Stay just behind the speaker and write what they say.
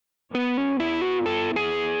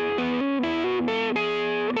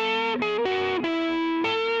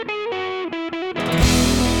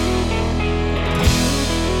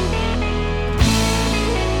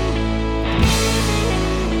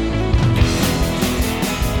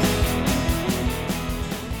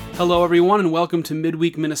Hello, everyone, and welcome to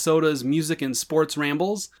Midweek Minnesota's Music and Sports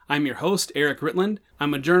Rambles. I'm your host, Eric Ritland.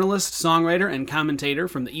 I'm a journalist, songwriter, and commentator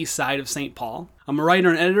from the east side of St. Paul. I'm a writer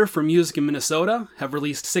and editor for Music in Minnesota, have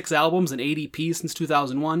released 6 albums and 8 EPs since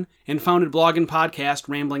 2001, and founded blog and podcast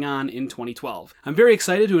Rambling On in 2012. I'm very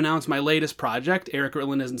excited to announce my latest project, Eric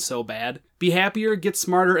Ritland Isn't So Bad. Be happier, get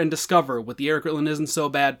smarter, and discover with the Eric Ritland Isn't So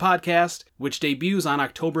Bad podcast, which debuts on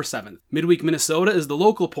October 7th. Midweek Minnesota is the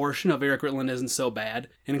local portion of Eric Ritland Isn't So Bad,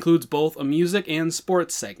 and includes both a music and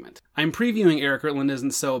sports segment. I'm previewing Eric Ritland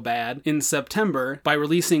Isn't So Bad in September by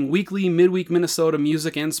releasing weekly Midweek Minnesota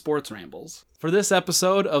music and sports rambles. For this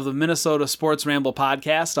episode of the Minnesota Sports Ramble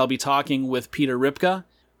podcast, I'll be talking with Peter Ripka,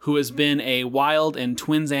 who has been a Wild and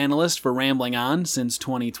Twins analyst for Rambling On since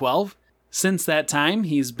 2012. Since that time,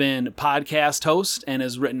 he's been podcast host and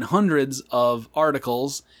has written hundreds of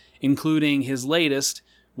articles, including his latest,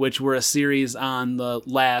 which were a series on the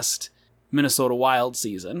last Minnesota Wild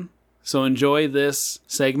season. So enjoy this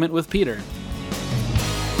segment with Peter.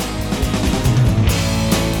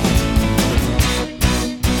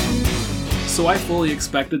 So I fully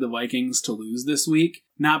expected the Vikings to lose this week,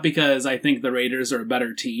 not because I think the Raiders are a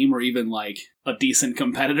better team or even like a decent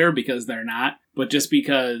competitor, because they're not, but just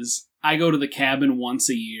because I go to the cabin once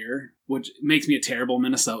a year, which makes me a terrible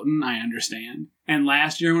Minnesotan, I understand. And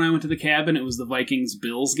last year when I went to the cabin, it was the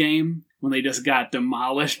Vikings-Bills game, when they just got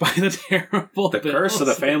demolished by the terrible The Bills. curse of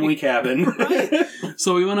the family cabin. Right.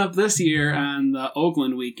 So we went up this year on the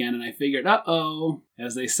Oakland weekend, and I figured,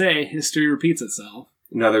 as they say, history repeats itself.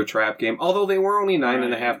 Another trap game. Although they were only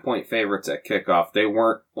 9.5 Right. point favorites at kickoff. They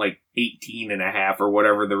weren't like 18.5 or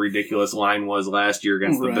whatever the ridiculous line was last year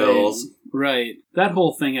against the Bills. Right. That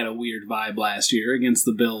whole thing had a weird vibe last year against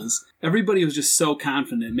the Bills. Everybody was just so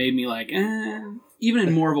confident, it made me like, even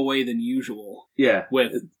in more of a way than usual. Yeah.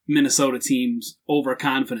 With Minnesota teams'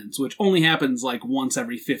 overconfidence, which only happens like once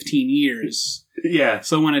every 15 years. Yeah.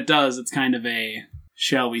 So when it does, it's kind of a,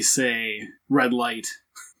 shall we say, red light.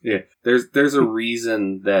 Yeah. There's a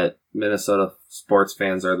reason that Minnesota sports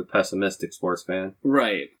fans are the pessimistic sports fan.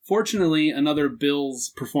 Right. Fortunately, another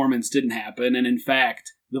Bills performance didn't happen, and in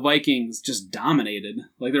fact, the Vikings just dominated.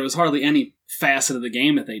 Like, there was hardly any facet of the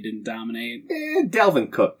game that they didn't dominate.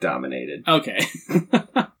 Dalvin Cook dominated. Okay.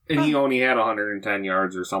 And he only had 110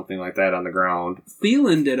 yards or something like that on the ground.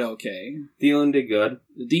 Thielen did okay. Thielen did good.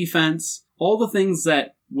 The defense, all the things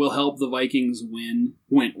that will help the Vikings win,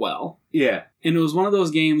 went well. Yeah. And it was one of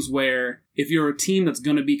those games where if you're a team that's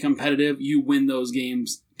going to be competitive, you win those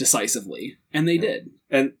games decisively. And they did.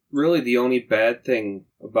 And really the only bad thing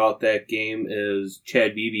about that game is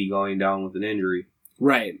Chad Beebe going down with an injury.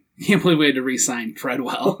 Right. Can't believe we had to re-sign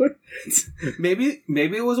Treadwell. Maybe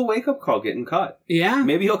it was a wake-up call getting cut. Yeah.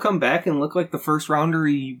 Maybe he'll come back and look like the first rounder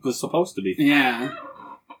he was supposed to be. Yeah.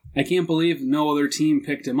 I can't believe no other team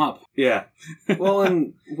picked him up. Yeah. Well,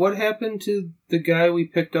 and what happened to the guy we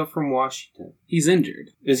picked up from Washington? He's injured.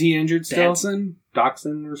 Is he injured still? Dotson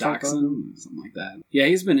or something? something like that. Yeah,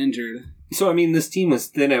 he's been injured. So, I mean, this team was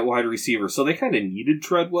thin at wide receiver, so they kind of needed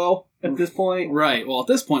Treadwell at this point. Right. Well, at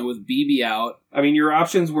this point, with Beebe out... I mean, your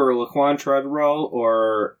options were Laquan Treadwell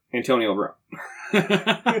or Antonio Brown.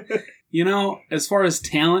 You know, as far as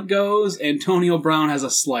talent goes, Antonio Brown has a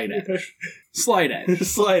slight edge. Slight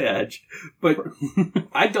edge. But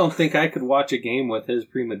I don't think I could watch a game with his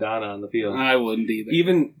prima donna on the field. I wouldn't either.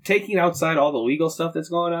 Even taking outside all the legal stuff that's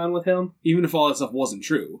going on with him. Even if all that stuff wasn't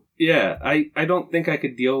true. Yeah, I don't think I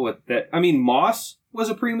could deal with that. I mean, Moss was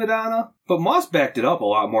a prima donna, but Moss backed it up a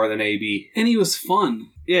lot more than AB. And he was fun.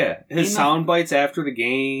 Yeah, his sound bites after the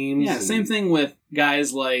games. Yeah, same thing with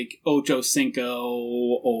guys like Ocho Cinco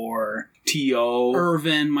or T.O.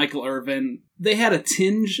 Michael Irvin. They had a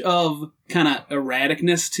tinge of kind of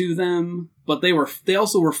erraticness to them, but they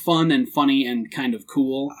also were fun and funny and kind of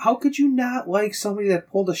cool. How could you not like somebody that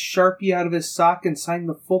pulled a Sharpie out of his sock and signed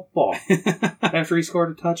the football after he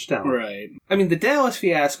scored a touchdown? Right. I mean, the Dallas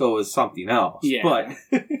fiasco was something else. Yeah. But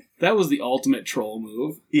that was the ultimate troll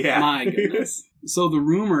move. Yeah. My goodness. So the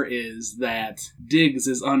rumor is that Diggs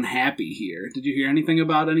is unhappy here. Did you hear anything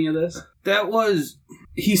about any of this?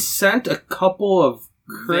 He sent a couple of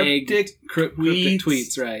cryptic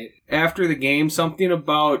tweets, right? After the game, something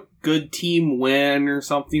about good team win or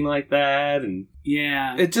something like that. And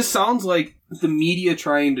yeah. It just sounds like the media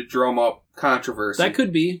trying to drum up controversy. That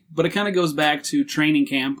could be, but it kind of goes back to training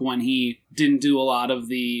camp when he didn't do a lot of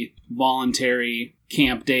the voluntary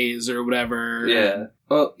camp days or whatever. Yeah.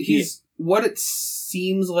 Well, what it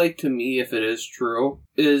seems like to me, if it is true,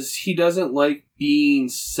 is he doesn't like being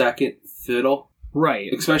second fiddle.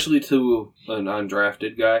 Right. Especially to an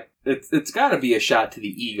undrafted guy. It's got to be a shot to the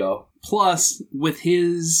ego. Plus, with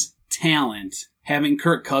his talent, having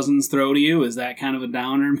Kirk Cousins throw to you, is that kind of a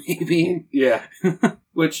downer maybe? Yeah.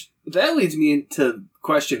 Which, that leads me into the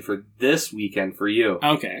question for this weekend for you.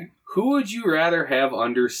 Okay. Who would you rather have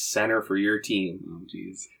under center for your team? Oh,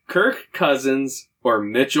 jeez. Kirk Cousins or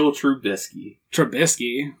Mitchell Trubisky?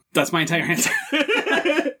 Trubisky. That's my entire answer.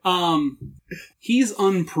 He's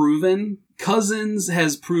unproven. Cousins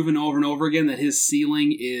has proven over and over again that his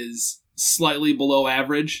ceiling is slightly below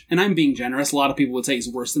average. And I'm being generous. A lot of people would say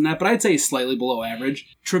he's worse than that, but I'd say he's slightly below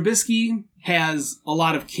average. Trubisky has a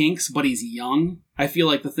lot of kinks, but he's young. I feel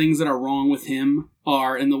like the things that are wrong with him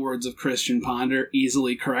are, in the words of Christian Ponder,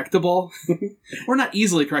 easily correctable. Or not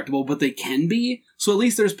easily correctable, but they can be. So at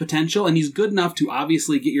least there's potential, and he's good enough to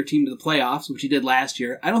obviously get your team to the playoffs, which he did last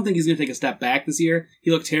year. I don't think he's going to take a step back this year.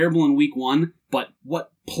 He looked terrible in week 1, but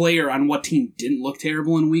what player on what team didn't look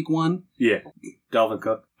terrible in week 1? Yeah. Dalvin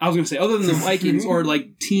Cook. I was going to say, other than the Vikings, or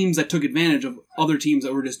like teams that took advantage of other teams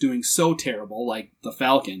that were just doing so terrible, like the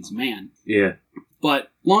Falcons, man. Yeah.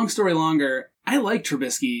 But long story longer, I like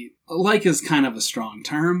Trubisky. Like is kind of a strong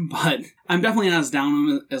term, but I'm definitely not as down on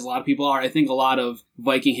him as a lot of people are. I think a lot of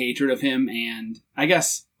Viking hatred of him, and I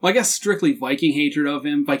guess strictly Viking hatred of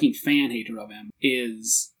him, Viking fan hatred of him,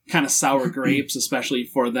 is kind of sour grapes, especially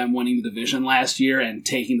for them winning the division last year and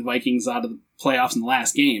taking the Vikings out of the playoffs in the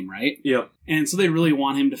last game, right? Yep. And so they really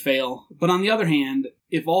want him to fail. But on the other hand,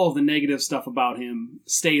 if all of the negative stuff about him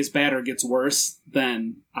stays bad or gets worse,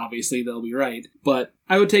 then obviously they'll be right. But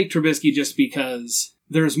I would take Trubisky just because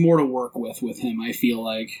there's more to work with him, I feel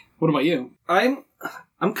like. What about you? I'm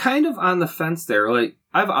kind of on the fence there. Like,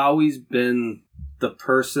 I've always been the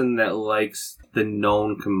person that likes the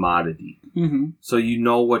known commodity. Mm-hmm. So you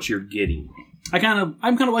know what you're getting. I'm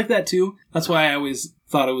kind of like that too. That's why I always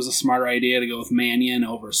thought it was a smarter idea to go with Mannion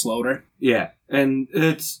over Slaughter. Yeah. And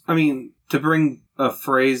to bring a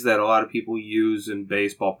phrase that a lot of people use in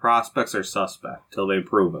baseball, prospects are suspect till they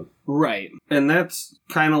prove them. Right. And that's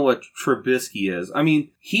kind of what Trubisky is. I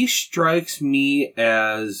mean, he strikes me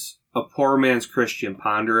as a poor man's Christian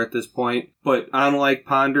Ponder at this point, but unlike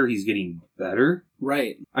Ponder, he's getting better.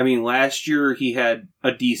 Right. I mean, last year he had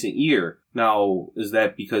a decent year. Now, is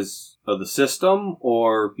that because of the system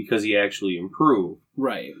or because he actually improved?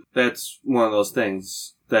 Right. That's one of those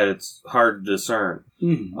things that it's hard to discern.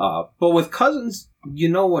 Mm-hmm. But with Cousins, you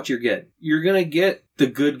know what you're getting. You're going to get the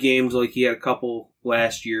good games like he had a couple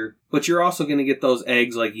last year, but you're also going to get those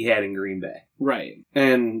eggs like he had in Green Bay. Right.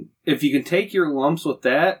 And if you can take your lumps with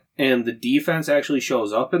that, and the defense actually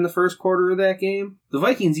shows up in the first quarter of that game, the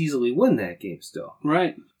Vikings easily win that game still.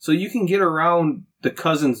 Right. So you can get around the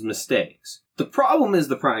Cousins' mistakes. The problem is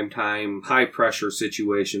the primetime, high-pressure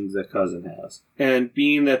situations that Cousins has. And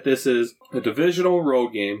being that this is a divisional road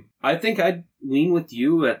game, I think I'd lean with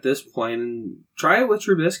you at this point and try it with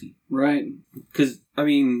Trubisky. Right. Because, I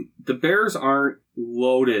mean, the Bears aren't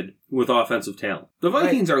loaded with offensive talent. The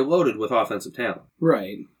Vikings are loaded with offensive talent.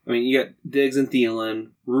 Right. I mean, you got Diggs and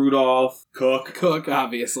Thielen, Rudolph, Cook. Cook,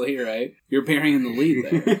 obviously, right? You're burying the lead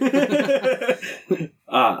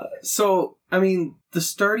there. So, I mean, the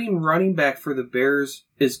starting running back for the Bears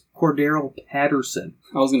is Cordero Patterson.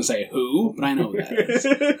 I was going to say who, but I know who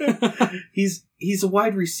that is. He's a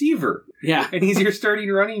wide receiver. Yeah. And he's your starting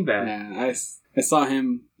running back. Yeah, I saw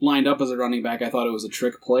him lined up as a running back. I thought it was a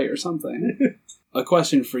trick play or something. A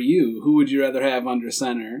question for you. Who would you rather have under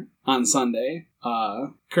center on Sunday?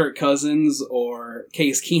 Kirk Cousins or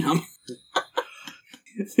Case Keenum?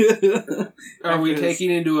 Are we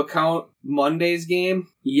taking into account Monday's game?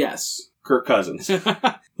 Yes. Kirk Cousins.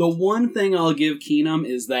 The one thing I'll give Keenum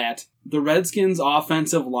is that the Redskins'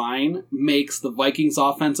 offensive line makes the Vikings'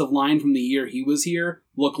 offensive line from the year he was here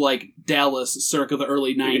look like Dallas circa the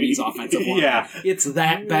early 90s offensive line. Yeah. It's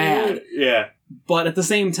that bad. Yeah. But at the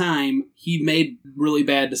same time, he made really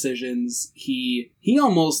bad decisions. He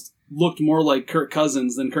almost looked more like Kirk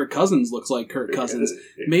Cousins than Kirk Cousins looks like Kirk Cousins.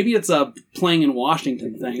 Maybe it's a playing in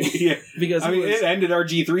Washington thing. Yeah. Because it ended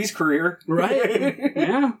RG3's career. Right.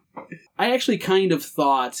 Yeah. I actually kind of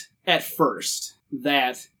thought at first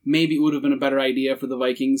that maybe it would have been a better idea for the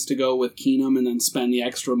Vikings to go with Keenum and then spend the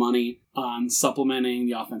extra money on supplementing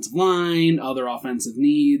the offensive line, other offensive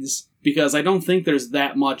needs, because I don't think there's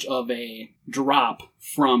that much of a drop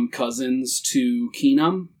from Cousins to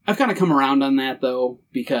Keenum. I've kind of come around on that, though,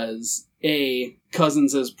 because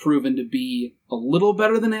Cousins has proven to be a little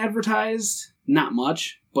better than advertised. Not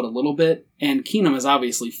much, but a little bit. And Keenum has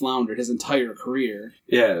obviously floundered his entire career.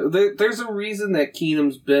 Yeah, there's a reason that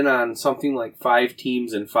Keenum's been on something like 5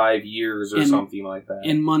 teams in 5 years or something like that.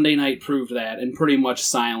 And Monday night proved that and pretty much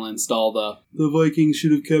silenced all the Vikings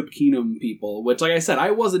should have kept Keenum people, which, like I said,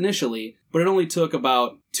 I was initially, but it only took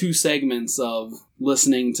about 2 segments of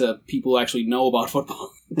listening to people who actually know about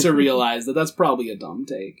football to realize that that's probably a dumb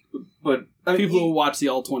take. But I mean, people who watch the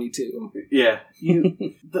All-22. Yeah.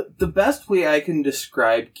 The best way I can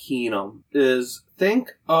describe Keenum is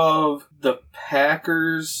think of the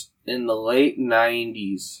Packers in the late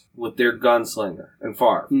 90s with their gunslinger and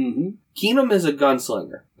Favre. Mm-hmm. Keenum is a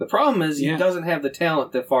gunslinger. The problem is he doesn't have the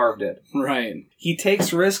talent that Favre did. Right. He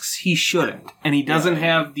takes risks he shouldn't, and he doesn't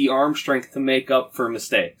have the arm strength to make up for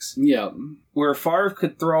mistakes. Yep. Where Favre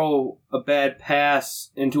could throw a bad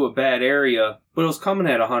pass into a bad area, but it was coming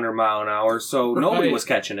at 100 mile an hour, so nobody was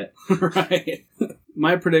catching it. Right.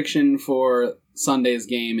 My prediction for Sunday's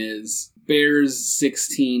game is Bears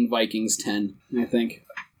 16, Vikings 10, I think.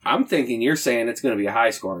 I'm thinking you're saying it's going to be a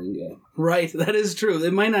high-scoring game. Right, that is true.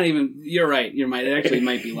 It might not even... You're right. It actually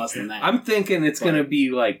might be less than that. I'm thinking it's going to be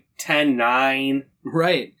like 10-9.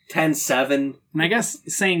 Right. 10-7. And I guess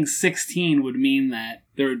saying 16 would mean that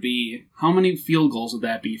there would be... How many field goals would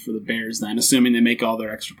that be for the Bears then, assuming they make all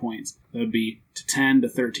their extra points? That would be to 10 to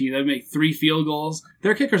 13. That would make 3 field goals.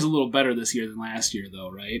 Their kicker's a little better this year than last year, though,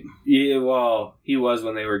 right? Yeah, well, he was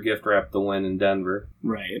when they were gift-wrapped the win in Denver.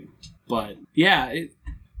 Right. But, yeah...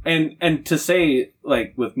 And to say,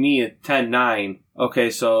 like, with me at 10-9, okay,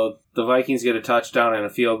 so the Vikings get a touchdown and a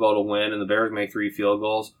field goal to win, and the Bears make 3 field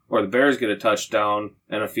goals, or the Bears get a touchdown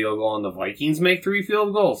and a field goal, and the Vikings make 3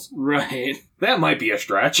 field goals. Right. That might be a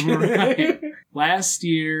stretch. Right. Last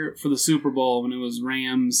year for the Super Bowl, when it was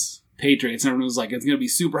Rams... Patriots, and everyone was like, it's going to be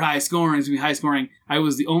super high scoring, it's going to be high scoring. I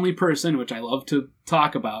was the only person, which I love to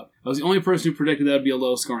talk about, I was the only person who predicted that would be a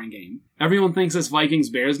low scoring game. Everyone thinks this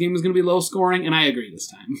Vikings-Bears game is going to be low scoring, and I agree this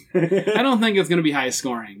time. I don't think it's going to be high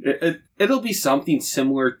scoring. It'll be something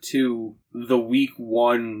similar to the Week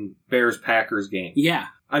 1 Bears-Packers game. Yeah.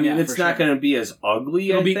 I mean, it's not going to be as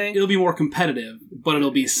ugly, I think. It'll be more competitive, but it'll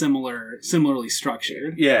be similarly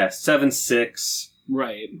structured. Yeah, 7-6.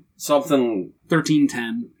 Right. Something...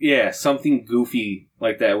 13-10. Yeah, something goofy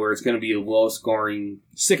like that where it's going to be a low-scoring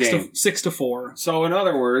 6-4. So, in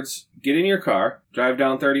other words, get in your car, drive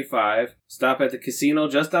down 35, stop at the casino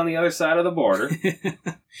just on the other side of the border,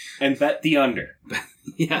 and bet the under.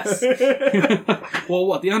 Yes. Well,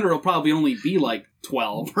 what? The under will probably only be like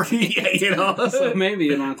 12. Right? Yeah, you know. So maybe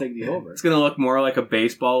you don't want to take the over. It's going to look more like a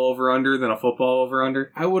baseball over-under than a football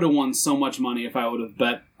over-under. I would have won so much money if I would have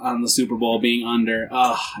bet on the Super Bowl being under.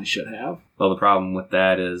 I should have. Well, the problem with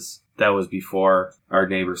that is that was before our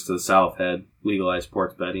neighbors to the south had legalized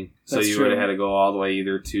sports betting. So That's you true. would have had to go all the way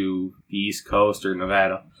either to the East Coast or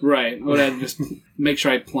Nevada. Right. I would have to just make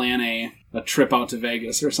sure I plan a trip out to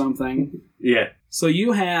Vegas or something. Yeah. So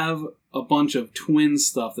you have a bunch of twin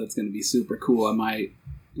stuff that's going to be super cool. Am I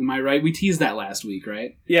right? We teased that last week,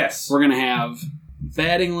 right? Yes. We're going to have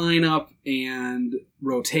batting lineup and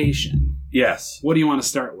rotation. Yes. What do you want to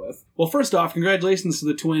start with? Well, first off, congratulations to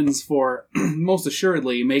the Twins for most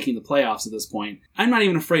assuredly making the playoffs at this point. I'm not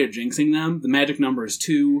even afraid of jinxing them. The magic number is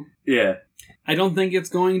 2. Yeah. I don't think it's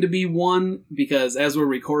going to be 1 because as we're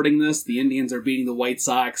recording this, the Indians are beating the White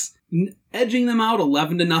Sox, edging them out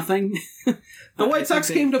 11-0. The White Sox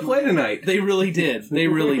came to play tonight. They really did. They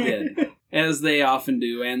really did. As they often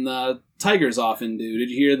do. And the Tigers often do. Did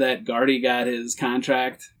you hear that Gardy got his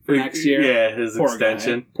contract for next year? Yeah, his Poor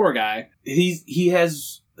extension. Guy. Poor guy. He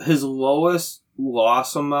has his lowest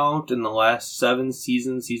loss amount in the last 7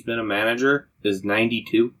 seasons he's been a manager is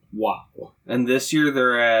 92. Wow. And this year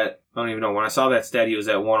they're at, I don't even know, when I saw that stat he was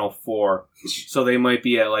at 104. So they might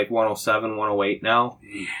be at like 107, 108 now.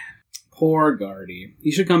 Poor Gardy.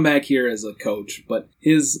 He should come back here as a coach,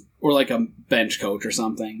 or like a bench coach or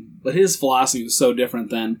something. But his philosophy was so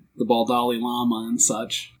different than the Dalai Lama and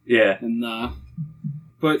such. Yeah. And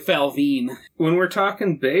but Falveen. When we're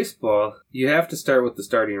talking baseball, you have to start with the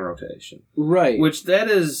starting rotation. Right. Which that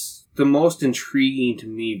is the most intriguing to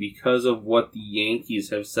me because of what the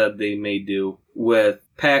Yankees have said they may do with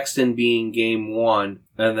Paxton being game 1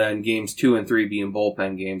 and then games 2 and 3 being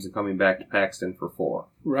bullpen games and coming back to Paxton for 4.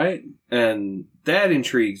 Right. And that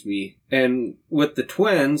intrigues me. And with the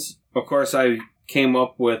Twins, of course, I came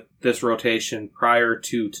up with this rotation prior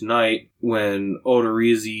to tonight when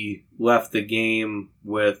Odorizzi left the game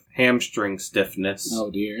with hamstring stiffness.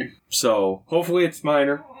 Oh, dear. So hopefully it's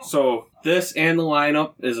minor. So this and the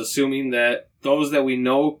lineup is assuming that those that we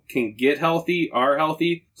know can get healthy are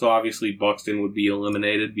healthy. So obviously Buxton would be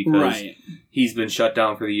eliminated because he's been shut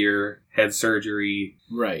down for the year, had surgery,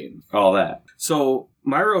 all that. So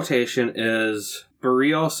my rotation is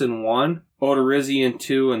Barrios in 1, Odorizzi in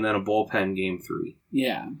 2, and then a bullpen game 3.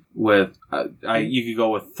 Yeah. With you could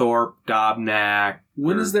go with Thorpe, Dobnak.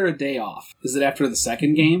 When is there a day off? Is it after the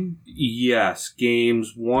second game? Yes.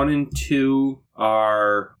 Games 1 and 2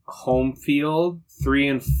 are home field. 3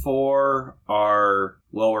 and 4 are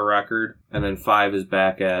lower record. And then 5 is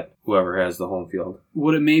back at whoever has the home field.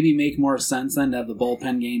 Would it maybe make more sense then to have the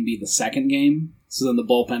bullpen game be the second game? So then the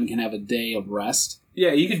bullpen can have a day of rest?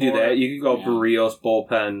 Yeah, you could do that. You could go Barrios,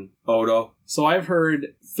 bullpen, Odo. So I've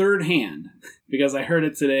heard third hand, because I heard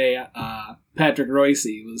it today. Patrick Royce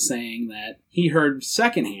was saying that he heard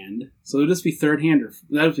second hand. So would this be third hand or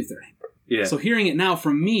that would be third hand? Yeah. So hearing it now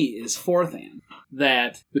from me is fourth hand.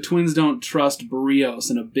 That the Twins don't trust Barrios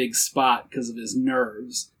in a big spot because of his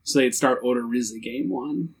nerves, so they'd start Odorizzi game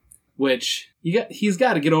 1, which he's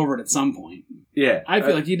got to get over it at some point. Yeah, I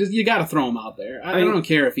feel like you got to throw him out there. I don't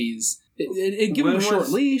care if he's give him a short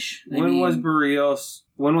leash. When was Barrios?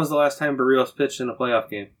 When was the last time Barrios pitched in a playoff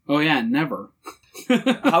game? Oh yeah, never.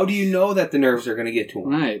 How do you know that the nerves are going to get to him?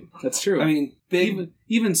 Right, that's true. I mean,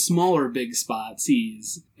 even smaller big spots,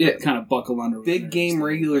 he's kind of buckled under. Big game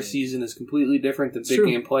regular season is completely different than big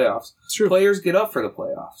game playoffs. It's true. Players get up for the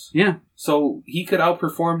playoffs. Yeah. So he could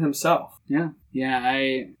outperform himself. Yeah.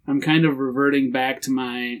 Yeah, I'm kind of reverting back to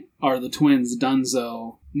my Are the Twins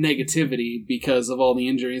Dunzo negativity because of all the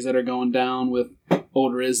injuries that are going down with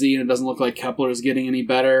Odorizzi, and it doesn't look like Kepler is getting any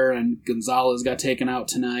better, and Gonzalez got taken out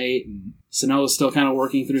tonight, and Sano's still kind of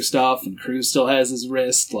working through stuff, and Cruz still has his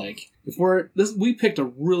wrist. Like, we picked a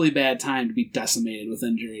really bad time to be decimated with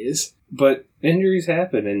injuries. But injuries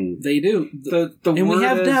happen, and they do. And we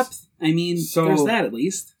have depth. I mean, there's that at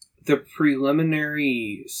least. The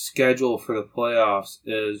preliminary schedule for the playoffs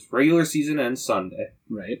is regular season ends Sunday.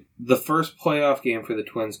 Right. The first playoff game for the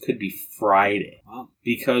Twins could be Friday. Wow.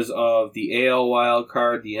 Because of the AL wild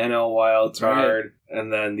card, the NL wild card,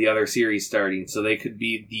 and then the other series starting. So they could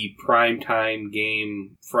be the primetime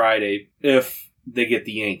game Friday if they get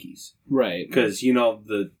the Yankees. Right. Because,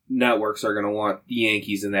 the networks are going to want the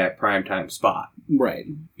Yankees in that primetime spot. Right.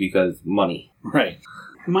 Because money. Right.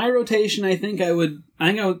 My rotation, I think I would,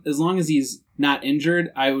 as long as he's not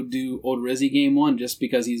injured, I would do Odorizzi game 1 just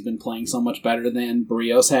because he's been playing so much better than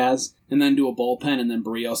Barrios has, and then do a bullpen and then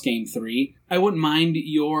Barrios game 3. I wouldn't mind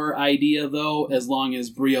your idea, though, as long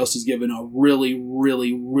as Barrios is given a really,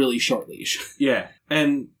 really, really short leash. Yeah,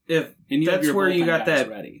 and that's where you got that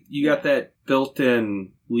ready. You got that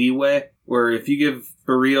built-in leeway where if you give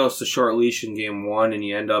Barrios a short leash in game 1 and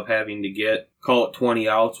you end up having to call it 20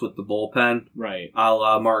 outs with the bullpen, right? A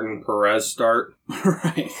la Martin Perez start,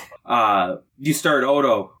 right? You start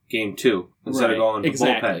Odo game 2 instead of going to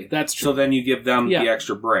bullpen. That's true. So then you give them the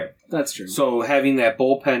extra break. That's true. So having that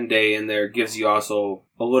bullpen day in there gives you also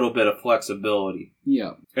a little bit of flexibility.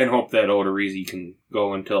 Yeah. And hope that Odorizzi can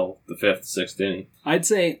go until the 5th, 6th inning. I'd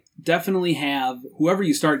say definitely have, whoever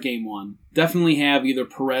you start game 1, definitely have either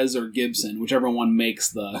Perez or Gibson, whichever one makes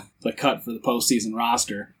the cut for the postseason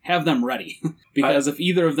roster, have them ready. Because if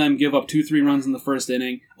either of them give up 2-3 runs in the first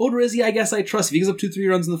inning, Odorizzi, I guess I trust. If he gives up 2-3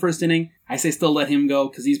 runs in the first inning, I say still let him go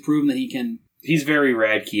because he's proven that he can. He's very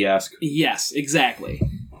Radke-esque. Yes, exactly.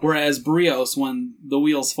 Whereas Barrios, when the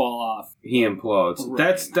wheels fall off, he implodes.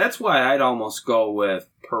 Right. That's why I'd almost go with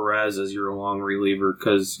Perez as your long reliever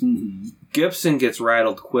because Gibson gets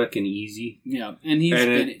rattled quick and easy. Yeah,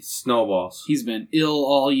 it snowballs. He's been ill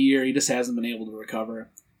all year. He just hasn't been able to recover.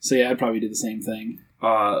 So yeah, I'd probably do the same thing.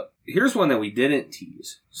 Here's one that we didn't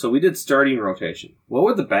tease. So we did starting rotation. What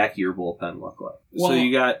would the back of your bullpen look like? Well, so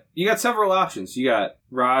you got several options. You got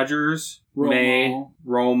Rogers, May,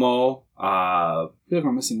 Romo. I feel like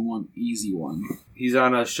we're missing one easy one. He's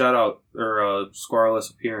on a shutout or a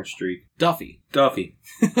scoreless appearance streak. Duffy.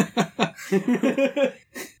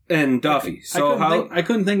 And Duffy. I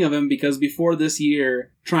couldn't think of him because before this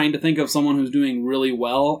year, trying to think of someone who's doing really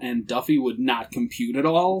well, and Duffy would not compute at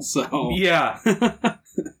all. So yeah.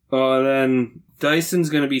 Then Dyson's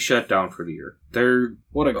going to be shut down for the year.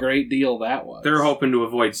 What a great deal that was. They're hoping to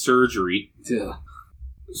avoid surgery. Yeah.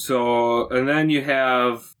 So, and then you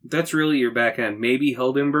have, that's really your back end. Maybe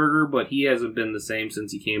Hildenberger, but he hasn't been the same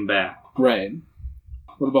since he came back. Right.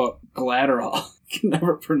 What about Glatterall? I can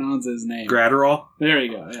never pronounce his name. Gratterall? There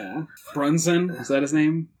you go, yeah. Brunson, is that his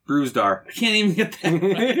name? Bruzdar. I can't even get that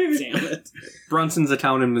right. Damn it. Brunson's a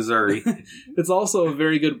town in Missouri. It's also a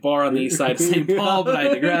very good bar on the east side of St. Paul, but I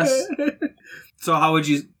digress. So how would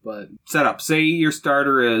you set up? Say your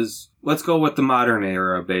starter is let's go with the modern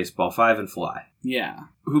era of baseball, 5 and fly. Yeah.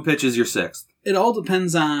 Who pitches your 6th? It all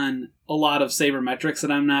depends on a lot of sabermetrics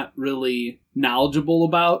that I'm not really knowledgeable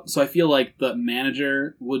about, so I feel like the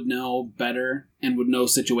manager would know better and would know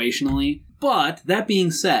situationally. But, that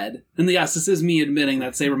being said, and yes, this is me admitting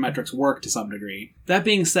that sabermetrics work to some degree. That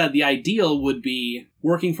being said, the ideal would be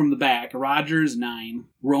working from the back, Rogers 9,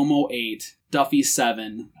 Romo 8, Duffy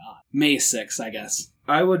 7, May 6, I guess.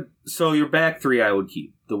 So your back 3 I would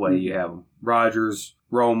keep the way you have them. Rogers,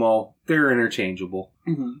 Romo, they're interchangeable.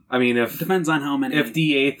 Mm-hmm. I mean, depends on how many. If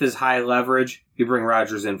the 8th is high leverage, you bring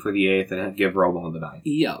Rogers in for the 8th and give Romo the 9th.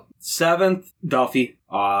 Yep. 7th, Duffy.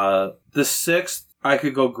 The 6th, I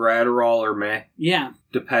could go Gratterall or May. Yeah.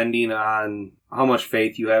 Depending on how much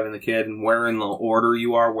faith you have in the kid and where in the order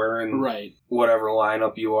you are, right. Whatever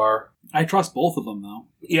lineup you are. I trust both of them, though.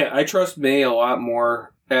 Yeah, I trust May a lot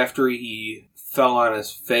more after he fell on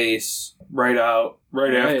his face right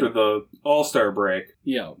after the All-Star break.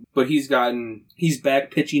 Yeah. But he's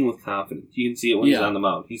back pitching with confidence. You can see it when he's on the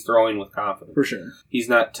mound. He's throwing with confidence. For sure. He's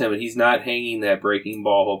not timid. He's not hanging that breaking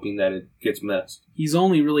ball hoping that it gets missed. He's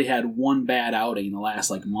only really had one bad outing in the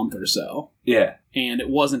last, month or so. Yeah. And it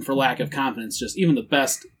wasn't for lack of confidence. Just even the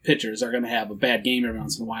best pitchers are going to have a bad game every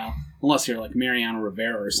once in a while. Unless you're like Mariano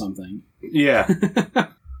Rivera or something. Yeah.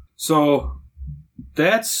 So,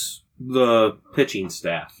 that's the pitching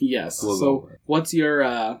staff. Yes. So, what's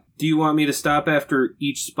your... Do you want me to stop after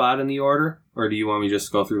each spot in the order? Or do you want me to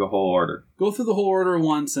just go through the whole order? Go through the whole order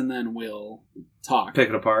once and then we'll talk. Pick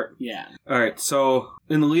it apart? Yeah. Alright, so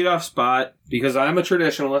in the leadoff spot, because I'm a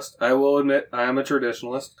traditionalist, I will admit I am a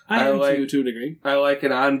traditionalist. I am too, to a degree. I like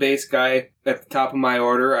an on-base guy at the top of my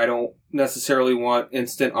order. I don't necessarily want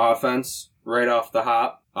instant offense right off the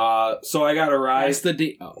hop. So I got Arraez.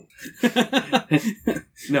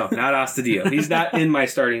 No, not Astudillo. He's not in my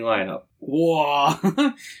starting lineup. Whoa.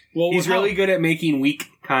 Well, he's really good at making weak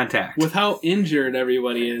contact. With how injured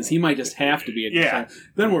everybody is, he might just have to be at yeah.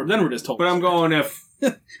 Then we're just told. But I'm going if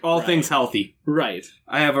all things healthy. Right.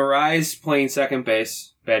 I have Arraez playing second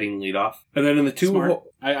base, batting leadoff. And then in the two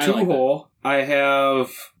hole, I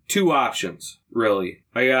have two options, really.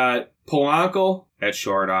 I got Polanco at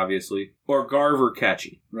short, obviously, or Garver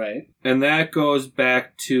catching. Right. And that goes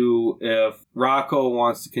back to if Rocco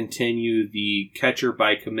wants to continue the catcher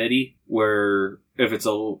by committee, where if it's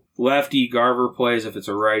a lefty, Garver plays, if it's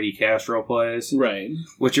a righty, Castro plays. Right.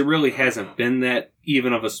 Which it really hasn't been that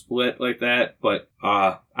even of a split like that, but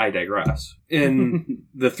I digress. In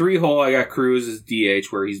the 3-hole, I got Cruz as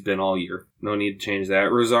DH, where he's been all year. No need to change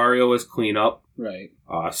that. Rosario is cleanup. Right.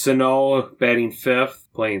 Sano batting 5th,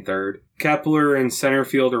 playing 3rd. Kepler in center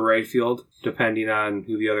field or right field, depending on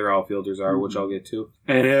who the other outfielders are, which I'll get to.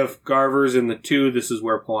 And if Garver's in the 2, this is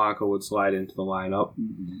where Polanco would slide into the lineup.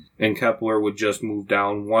 Mm-hmm. And Kepler would just move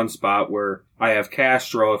down one spot where I have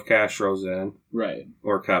Castro if Castro's in. Right.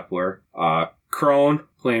 Or Kepler. Crone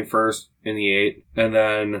playing first in the 8. And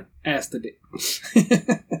then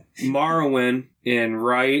Marwin in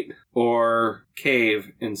right or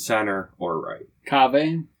Cave in center or right.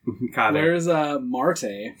 Cave. Where's Marte?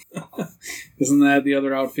 Isn't that the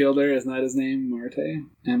other outfielder? Isn't that his name? Marte?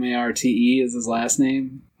 Marte is his last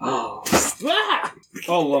name. Oh.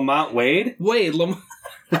 Lamont Wade? Lamont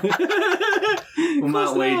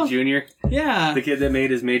Wade Jr. Yeah. The kid that made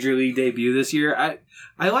his major league debut this year.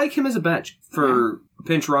 I like him as a bench for a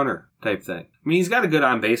pinch runner type thing. I mean, he's got a good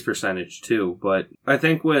on-base percentage, too, but I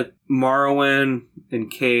think with Marwin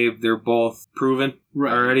and Cave, they're both proven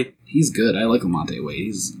already. He's good. I like Lamont Wade.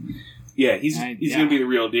 He's going to be the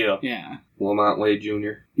real deal. Yeah. Lamont Wade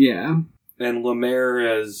Jr. Yeah. And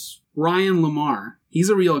Lemaire is... Ryan Lamar. He's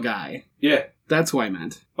a real guy. Yeah. That's what I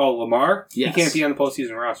meant. Oh, Lamar? Yes. He can't be on the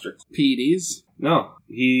postseason roster. PEDs? No.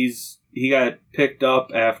 He got picked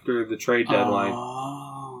up after the trade deadline.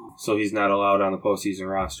 Oh. So he's not allowed on the postseason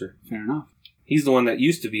roster. Fair enough. He's the one that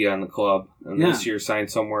used to be on the club, and this year signed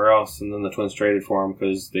somewhere else, and then the Twins traded for him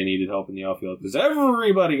because they needed help in the outfield because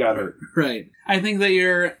everybody got hurt. Right. I think that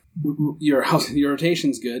your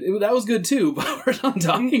rotation's good. That was good too, but we're not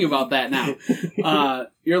talking about that now.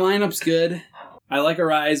 Your lineup's good. I like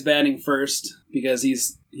Arraez batting first because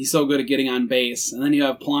he's so good at getting on base, and then you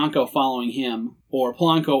have Polanco following him, or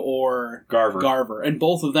Polanco or Garver, and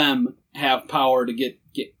both of them have power to get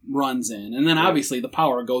runs in, and then obviously the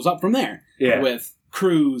power goes up from there with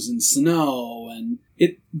Cruz and Sano. And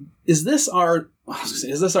is this our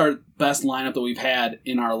best lineup that we've had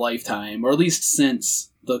in our lifetime, or at least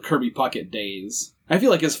since the Kirby Puckett days? I feel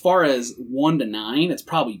like as far as 1 to 9, it's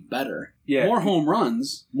probably better. Yeah. More home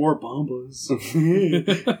runs, more bombas.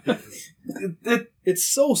 It's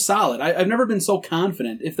so solid. I've never been so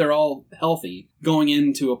confident, if they're all healthy, going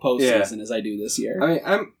into a postseason as I do this year. I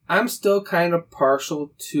mean, I'm still kind of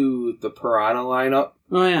partial to the Piranha lineup.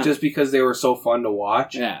 Oh, yeah. Just because they were so fun to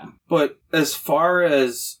watch. Yeah. But as far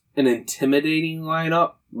as an intimidating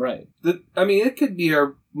lineup, right. It could be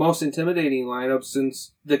our most intimidating lineup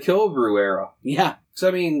since the Killebrew era. Yeah. So,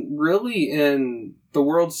 I mean, really, in the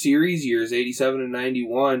World Series years, 87 and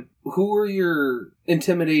 91, who were your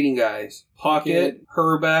intimidating guys? Puckett,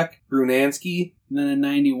 Herbeck, Brunansky. And then in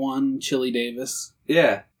 91, Chili Davis.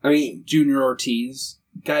 Yeah. I mean, Junior Ortiz.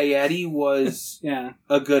 Gaetti was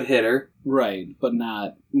a good hitter. Right, but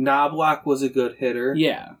not... Knobloch was a good hitter.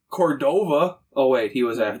 Yeah. Cordova. Oh, wait, he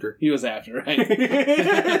was after. He was after, right.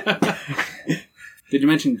 Did you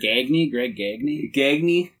mention Gagne? Greg Gagne?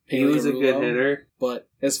 Gagne. He was a good hitter. But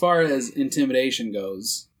as far as intimidation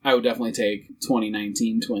goes, I would definitely take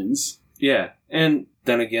 2019 Twins. Yeah. And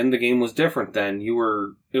then again, the game was different then.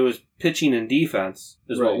 It was pitching and defense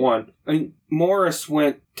is what won. I mean, Morris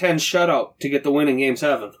went 10 shutout to get the win in Game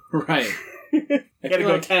 7. Right. I gotta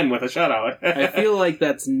go 10 with a shutout. I feel like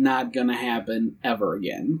that's not gonna happen ever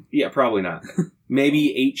again. Yeah, probably not.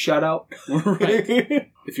 Maybe 8 shutout.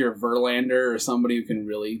 Right. If you're a Verlander or somebody who can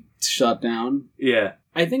really shut down. Yeah.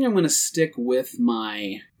 I think I'm going to stick with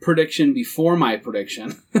my prediction before my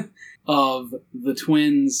prediction of the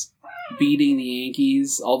Twins beating the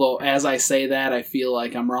Yankees. Although, as I say that, I feel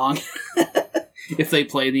like I'm wrong if they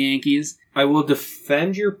play the Yankees. I will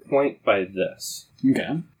defend your point by this.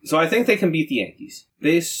 Okay. So I think they can beat the Yankees.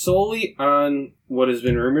 Based solely on what has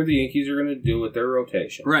been rumored the Yankees are going to do with their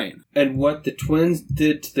rotation. Right. And what the Twins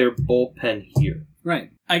did to their bullpen here.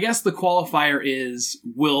 Right. I guess the qualifier is,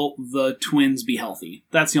 will the Twins be healthy?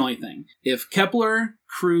 That's the only thing. If Kepler,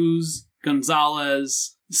 Cruz,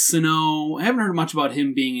 Gonzalez, Sano, I haven't heard much about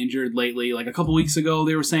him being injured lately. Like a couple weeks ago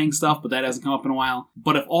they were saying stuff, but that hasn't come up in a while.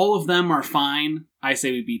 But if all of them are fine, I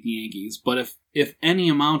say we beat the Yankees. But if any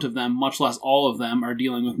amount of them, much less all of them, are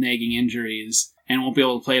dealing with nagging injuries and won't be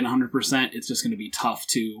able to play at 100%, it's just going to be tough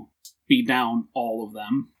to beat down all of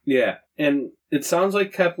them. Yeah. And it sounds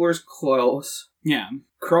like Kepler's close. Yeah.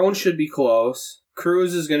 Crone should be close.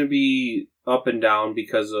 Cruz is going to be up and down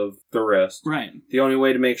because of the wrist. Right. The only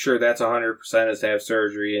way to make sure that's 100% is to have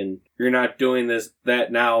surgery, and you're not doing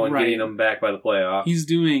that now and getting him back by the playoffs. He's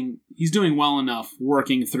doing well enough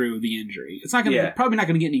working through the injury. It's not going to probably not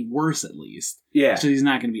going to get any worse, at least. Yeah. So he's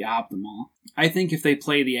not going to be optimal. I think if they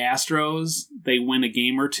play the Astros, they win a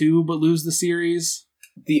game or two but lose the series.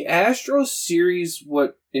 The Astros series,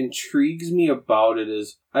 what intrigues me about it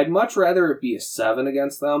is I'd much rather it be a 7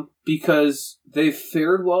 against them because they've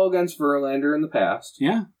fared well against Verlander in the past.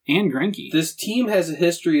 Yeah, and Greinke. This team has a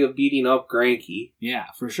history of beating up Greinke. Yeah,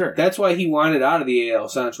 for sure. That's why he wanted out of the AL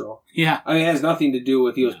Central. Yeah. I mean, it has nothing to do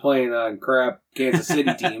with he was playing on crap Kansas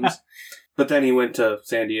City teams. But then he went to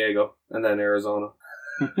San Diego and then Arizona.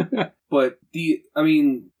 But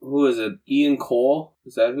who is it? Ian Cole?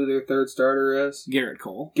 Is that who their third starter is? Garrett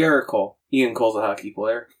Cole. Garrett Cole. Ian Cole's a hockey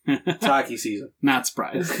player. It's hockey season. Not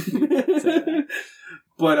surprised.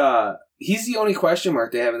 But he's the only question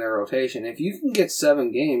mark they have in their rotation. If you can get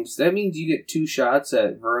 7 games, that means you get 2 shots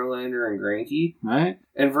at Verlander and Greinke. Right.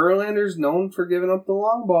 And Verlander's known for giving up the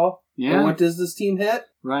long ball. Yeah. And what does this team hit?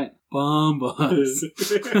 Right. Bombas.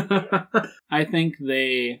 I think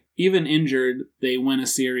even injured, they win a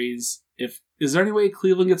series. Is there any way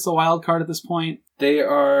Cleveland gets the wild card at this point? They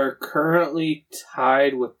are currently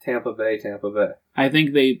tied with Tampa Bay. I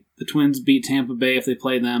think the Twins beat Tampa Bay if they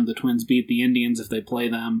play them. The Twins beat the Indians if they play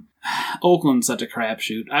them. Oakland's such a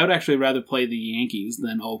crapshoot. I would actually rather play the Yankees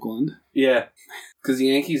than Oakland. Yeah, because the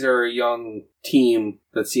Yankees are a young team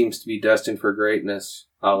that seems to be destined for greatness,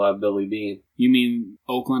 a la Billy Beane. You mean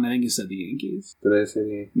Oakland? I think you said the Yankees. Did I say the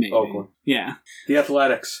Yankees? Maybe. Oakland. Yeah. The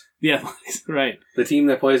Athletics. The Athletics, right. The team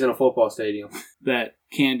that plays in a football stadium. That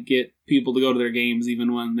can't get people to go to their games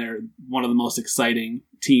even when they're one of the most exciting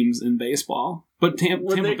teams in baseball. But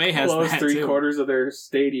Tampa Bay has that too. 3/4 of their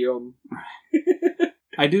stadium.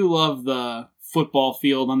 I do love the football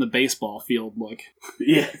field on the baseball field look.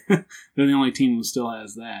 Yeah. They're the only team who still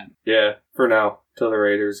has that. Yeah, for now. Till the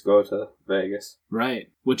Raiders go to Vegas.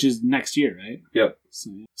 Right. Which is next year, right? Yep.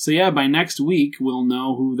 So yeah, by next week, we'll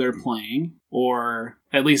know who they're playing. Or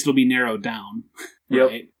at least it'll be narrowed down.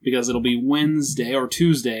 Right? Yep. Because it'll be Wednesday or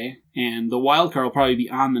Tuesday. And the wild card will probably be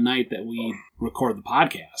on the night that we record the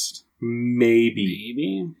podcast.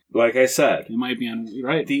 Maybe. Like I said. It might be on...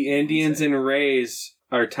 Right. The Indians and Rays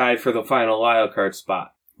are tied for the final wild card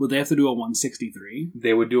spot. Would they have to do a 163?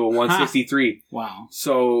 They would do a 163. Wow.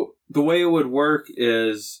 So the way it would work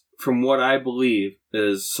is from what I believe,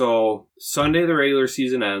 is so Sunday the regular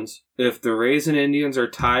season ends. If the Rays and Indians are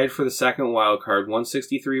tied for the second wild card,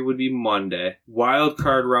 163 would be Monday. Wild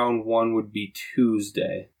card round 1 would be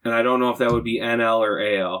Tuesday. And I don't know if that would be NL or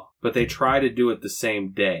AL, but they try to do it the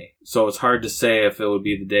same day. So it's hard to say if it would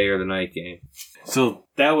be the day or the night game. So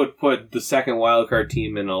that would put the second wildcard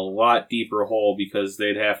team in a lot deeper hole because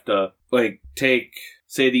they'd have to, take,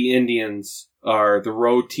 say the Indians are the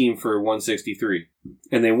road team for 163,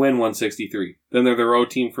 and they win 163. Then they're the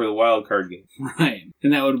road team for the wildcard game. Right.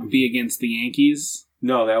 And that would be against the Yankees?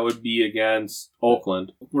 No, that would be against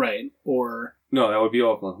Oakland. Right. Or... No, that would be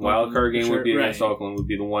Oakland. Wildcard game would be against right. Oakland. Would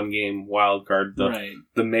be the one game wildcard, right.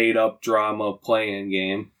 the made-up drama play-in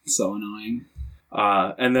game. So annoying.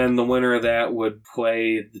 And then the winner of that would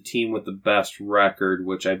play the team with the best record,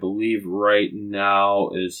 which I believe right now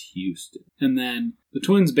is Houston. And then the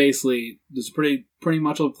Twins basically just pretty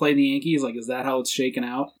much will play the Yankees. Is that how it's shaken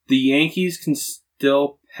out? The Yankees can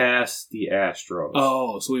still pass the Astros.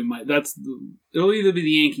 Oh, so we might. It'll either be the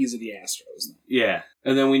Yankees or the Astros. Then. Yeah,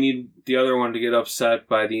 and then we need the other one to get upset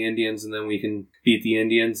by the Indians, and then we can beat the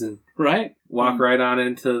Indians and walk right on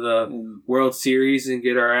into the World Series and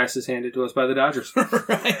get our asses handed to us by the Dodgers.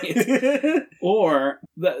 Right. Or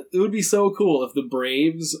it would be so cool if the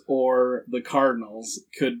Braves or the Cardinals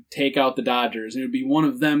could take out the Dodgers, and it would be one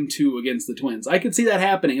of them two against the Twins. I could see that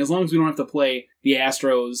happening as long as we don't have to play the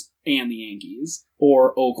Astros and the Yankees,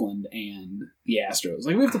 or Oakland and the Astros.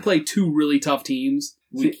 We have to play two really tough teams.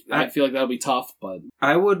 I feel like that would be tough, but...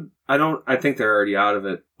 I think they're already out of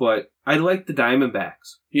it, but I like the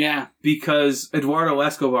Diamondbacks. Yeah. Because Eduardo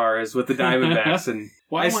Escobar is with the Diamondbacks, and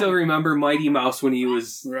I still remember Mighty Mouse when he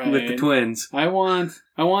was with the Twins. I want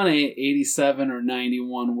a 87 or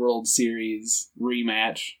 91 World Series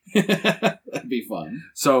rematch. That'd be fun.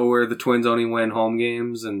 So where the Twins only win home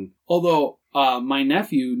games and... Although... my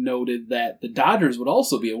nephew noted that the Dodgers would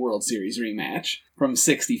also be a World Series rematch from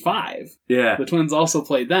 65. Yeah. The Twins also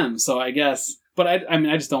played them, so I guess... But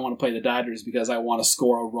I just don't want to play the Dodgers because I want to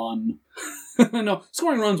score a run. No,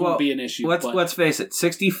 scoring runs won't be an issue. Let's face it,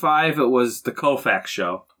 65 it was the Koufax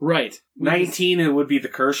show. Right. 19 it would be the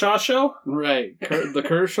Kershaw show. Right. The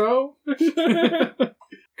Kershaw?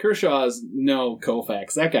 Kershaw's no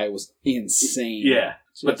Koufax. That guy was insane. Yeah.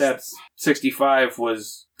 But that's 65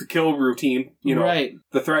 was the Kilbrew team, right.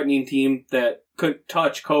 The threatening team that couldn't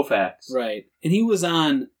touch Koufax. Right. And he was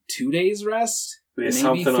on 2 days rest? Maybe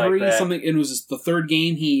something 3, like that. Something. It was just the third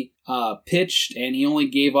game he pitched, and he only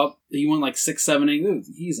gave up. He won 6, 7 innings.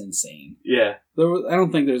 He's insane. Yeah. I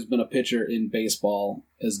don't think there's been a pitcher in baseball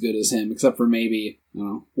as good as him, except for maybe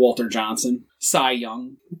Walter Johnson, Cy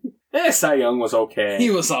Young. Cy Young was okay.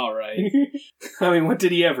 He was all right. I mean, what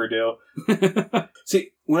did he ever do?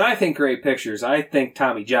 See, when I think great pictures, I think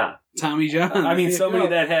Tommy John. Tommy John. I mean, somebody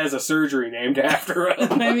that has a surgery named after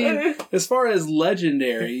him. I mean, as far as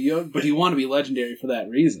legendary, but you want to be legendary for that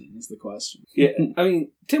reason, is the question. Yeah, I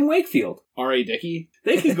mean, Tim Wakefield. R.A. Dickey.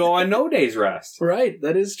 They could go on no days rest. Right,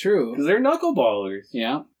 that is true. Because they're knuckleballers.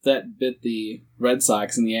 Yeah, that bit the Red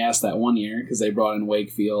Sox in the ass that one year because they brought in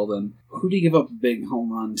Wakefield. And who did he give up a big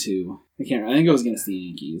home run to? I can't remember. I think it was against the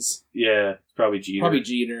Yankees. Yeah, probably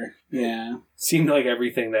Jeter. Yeah. Seemed like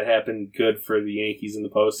everything that happened good for the Yankees in the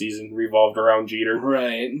postseason revolved around Jeter.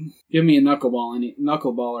 Right. Give me a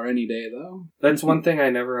knuckleballer any day, though. That's one thing I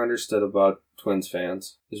never understood about Twins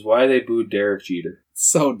fans, is why they booed Derek Jeter.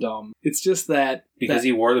 So dumb. It's just that... Because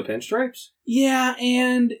he wore the pinstripes? Yeah,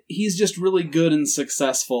 and he's just really good and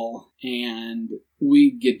successful, and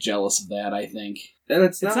we get jealous of that, I think. And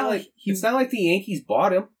it's not like the Yankees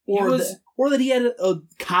bought him. Or that he had a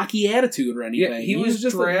cocky attitude or anything. Yeah, he was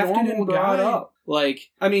just drafted and brought up.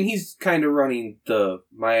 I mean, he's kind of running the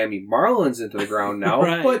Miami Marlins into the ground now,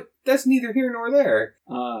 right. But that's neither here nor there.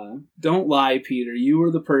 Don't lie, Peter. You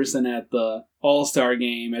were the person at the All-Star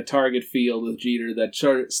game at Target Field with Jeter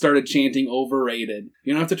that started chanting overrated.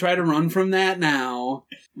 You don't have to try to run from that now.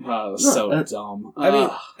 Oh, so dumb. I mean,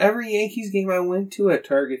 every Yankees game I went to at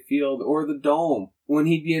Target Field or the Dome, when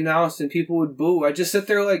he'd be announced and people would boo, I'd just sit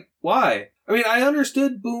there like, why? I mean, I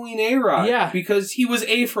understood booing A-Rod. Yeah. Because he was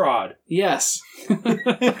A-Fraud. Yes.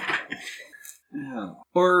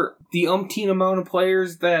 Or the umpteen amount of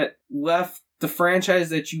players that left the franchise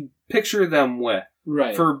that you picture them with.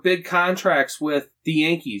 Right. For big contracts with the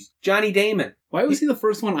Yankees. Johnny Damon. Why was he the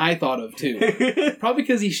first one I thought of, too? Probably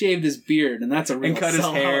because he shaved his beard, and that's a real and cut his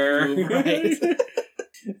hair. Move, right?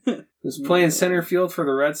 Was playing center field for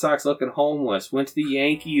the Red Sox looking homeless. Went to the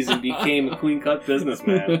Yankees and became a clean-cut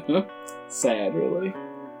businessman. Sad, really.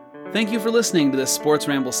 Thank you for listening to this Sports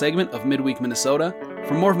Ramble segment of Midweek Minnesota.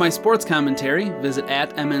 For more of my sports commentary, visit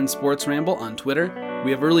 @MNSportsRamble on Twitter.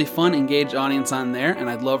 We have a really fun, engaged audience on there, and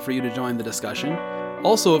I'd love for you to join the discussion.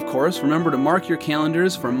 Also, of course, remember to mark your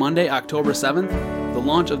calendars for Monday, October 7th, the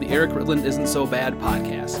launch of the Eric Ritland Isn't So Bad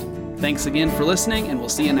podcast. Thanks again for listening, and we'll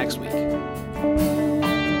see you next week.